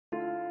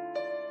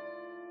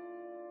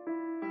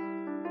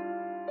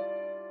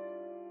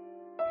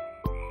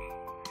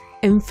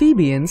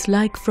Amphibians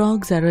like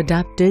frogs are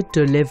adapted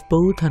to live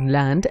both on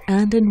land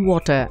and in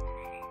water.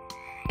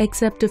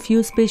 Except a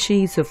few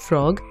species of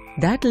frog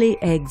that lay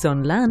eggs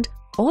on land,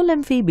 all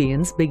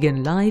amphibians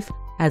begin life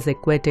as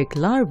aquatic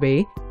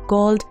larvae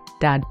called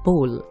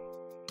tadpole.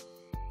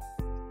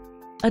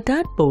 A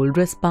tadpole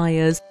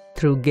respires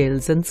through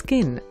gills and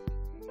skin.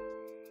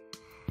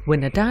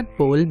 When a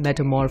tadpole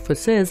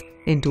metamorphoses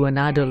into an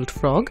adult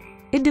frog,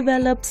 it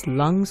develops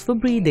lungs for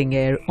breathing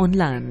air on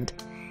land.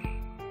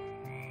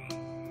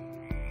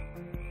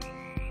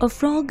 A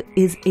frog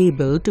is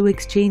able to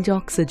exchange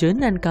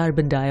oxygen and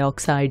carbon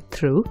dioxide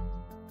through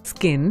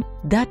skin,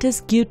 that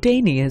is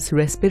cutaneous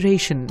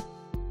respiration,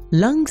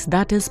 lungs,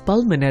 that is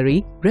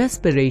pulmonary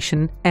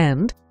respiration,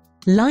 and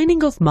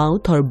lining of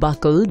mouth or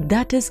buccal,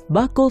 that is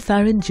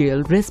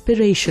buccopharyngeal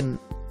respiration.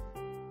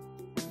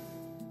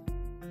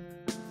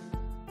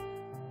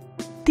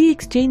 The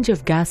exchange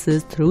of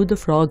gases through the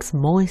frog's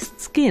moist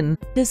skin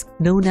is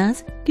known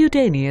as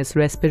cutaneous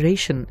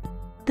respiration.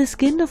 The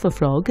skin of a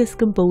frog is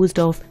composed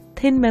of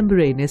thin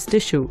membranous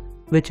tissue,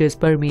 which is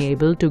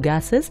permeable to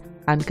gases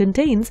and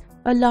contains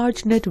a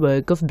large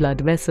network of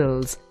blood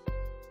vessels.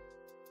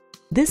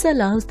 This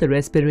allows the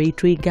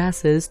respiratory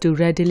gases to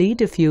readily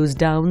diffuse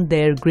down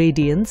their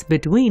gradients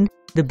between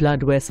the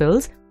blood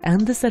vessels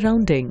and the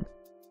surrounding.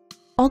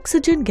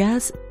 Oxygen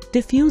gas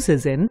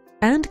diffuses in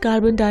and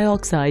carbon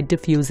dioxide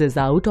diffuses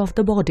out of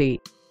the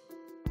body.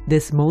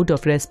 This mode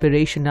of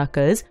respiration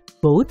occurs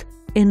both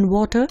in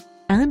water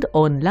and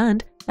on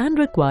land and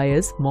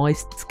requires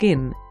moist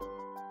skin.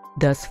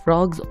 Thus,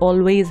 frogs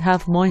always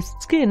have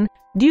moist skin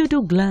due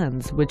to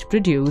glands which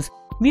produce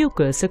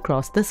mucus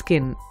across the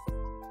skin.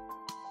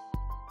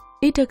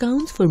 It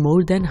accounts for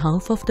more than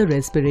half of the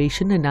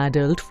respiration in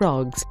adult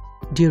frogs.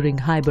 During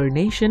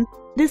hibernation,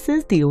 this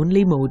is the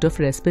only mode of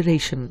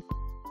respiration.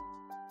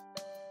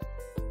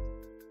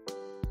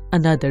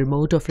 Another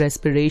mode of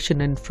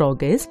respiration in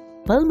frog is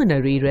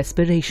pulmonary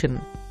respiration.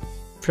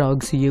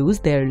 Frogs use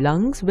their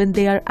lungs when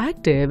they are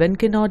active and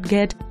cannot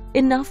get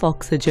enough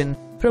oxygen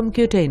from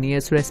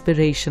cutaneous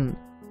respiration.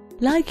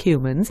 Like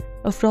humans,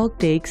 a frog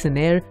takes in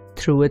air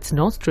through its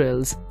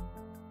nostrils.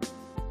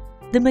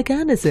 The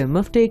mechanism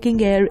of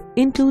taking air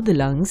into the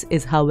lungs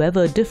is,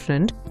 however,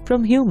 different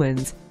from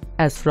humans,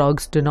 as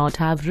frogs do not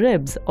have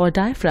ribs or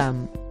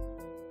diaphragm.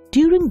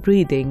 During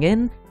breathing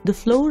in, the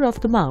floor of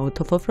the mouth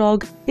of a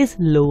frog is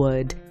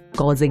lowered,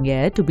 causing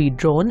air to be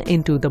drawn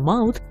into the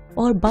mouth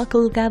or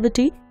buccal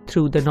cavity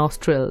through the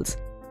nostrils.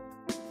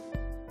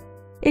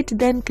 It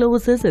then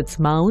closes its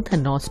mouth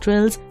and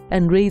nostrils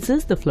and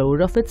raises the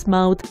floor of its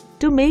mouth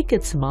to make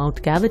its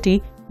mouth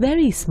cavity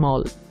very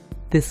small.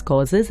 This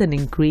causes an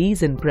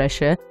increase in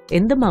pressure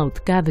in the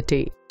mouth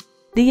cavity.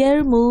 The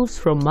air moves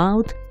from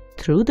mouth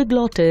through the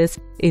glottis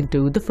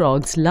into the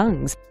frog's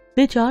lungs,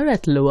 which are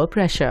at lower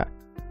pressure.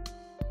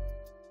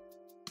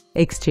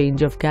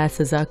 Exchange of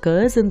gases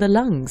occurs in the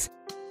lungs.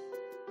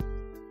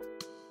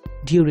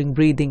 During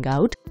breathing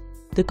out,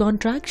 the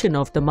contraction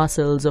of the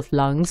muscles of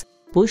lungs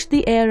push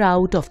the air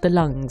out of the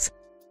lungs.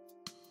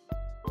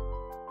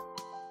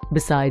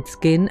 Besides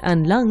skin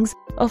and lungs,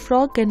 a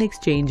frog can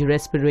exchange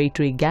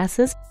respiratory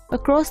gases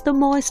across the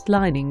moist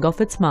lining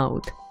of its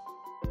mouth.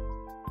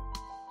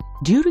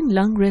 During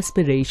lung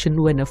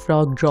respiration, when a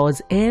frog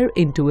draws air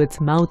into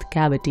its mouth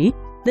cavity,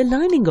 the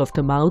lining of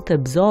the mouth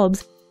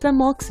absorbs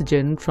some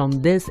oxygen from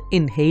this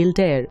inhaled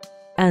air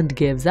and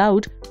gives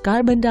out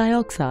carbon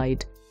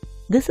dioxide.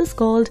 This is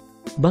called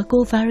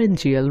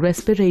buccopharyngeal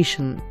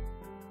respiration.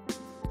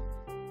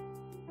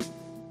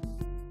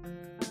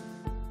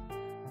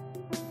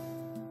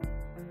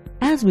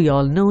 As we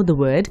all know, the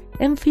word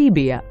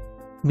amphibia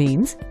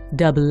means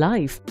double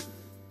life.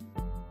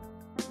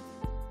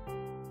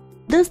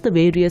 Thus, the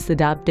various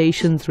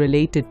adaptations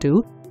related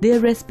to their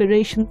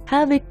respiration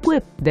have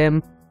equipped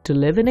them to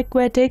live in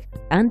aquatic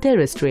and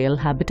terrestrial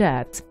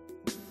habitats.